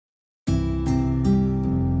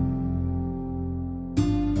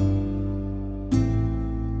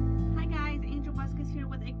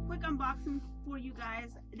one for you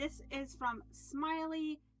guys. This is from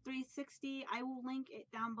Smiley360. I will link it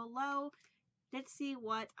down below. Let's see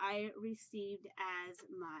what I received as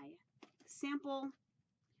my sample.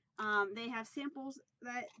 They have samples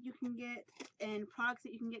that you can get and products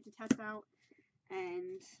that you can get to test out.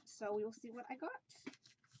 And so we will see what I got.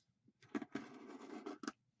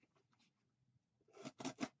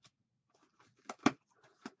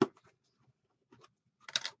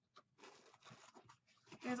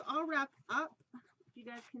 It's all wrapped up. If you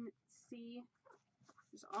guys can see,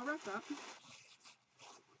 it's all wrapped up.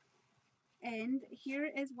 And here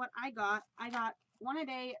is what I got. I got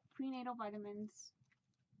 1-a-day prenatal vitamins.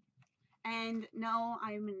 And no,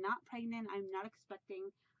 I'm not pregnant. I'm not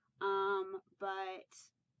expecting. But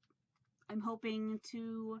I'm hoping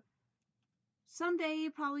to someday,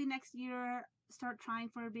 probably next year, start trying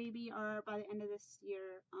for a baby, or by the end of this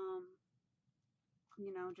year,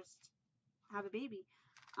 you know, just have a baby.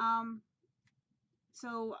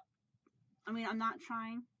 So, I mean, I'm not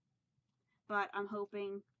trying, but I'm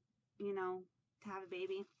hoping, you know, to have a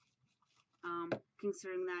baby,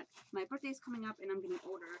 considering that my birthday's coming up and I'm getting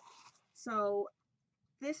older. So,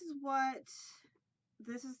 this is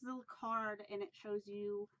the card, and it shows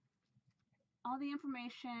you all the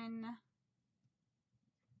information,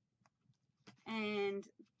 and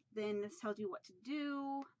then this tells you what to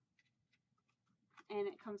do, and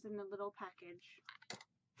it comes in a little package.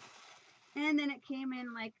 And then it came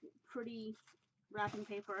in like pretty wrapping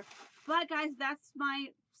paper. But guys, that's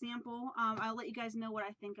my sample. I'll let you guys know what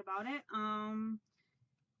I think about it.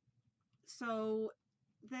 So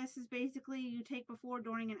this is basically you take before,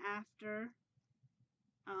 during, and after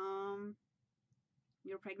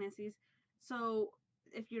your pregnancies. So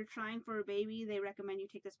if you're trying for a baby, they recommend you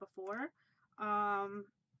take this before,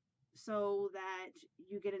 so that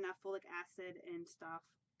you get enough folic acid and stuff.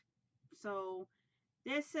 So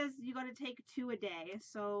this says you got to take 2 a day.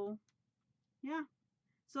 So yeah.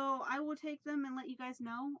 So I will take them and let you guys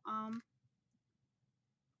know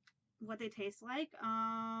what they taste like.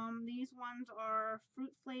 These ones are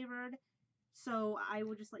fruit flavored, so I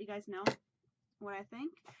will just let you guys know what I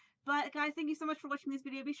think. But guys, thank you so much for watching this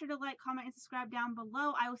video. Be sure to like, comment, and subscribe down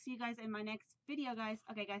below. I will see you guys in my next video, guys.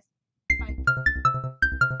 Okay, guys. Bye.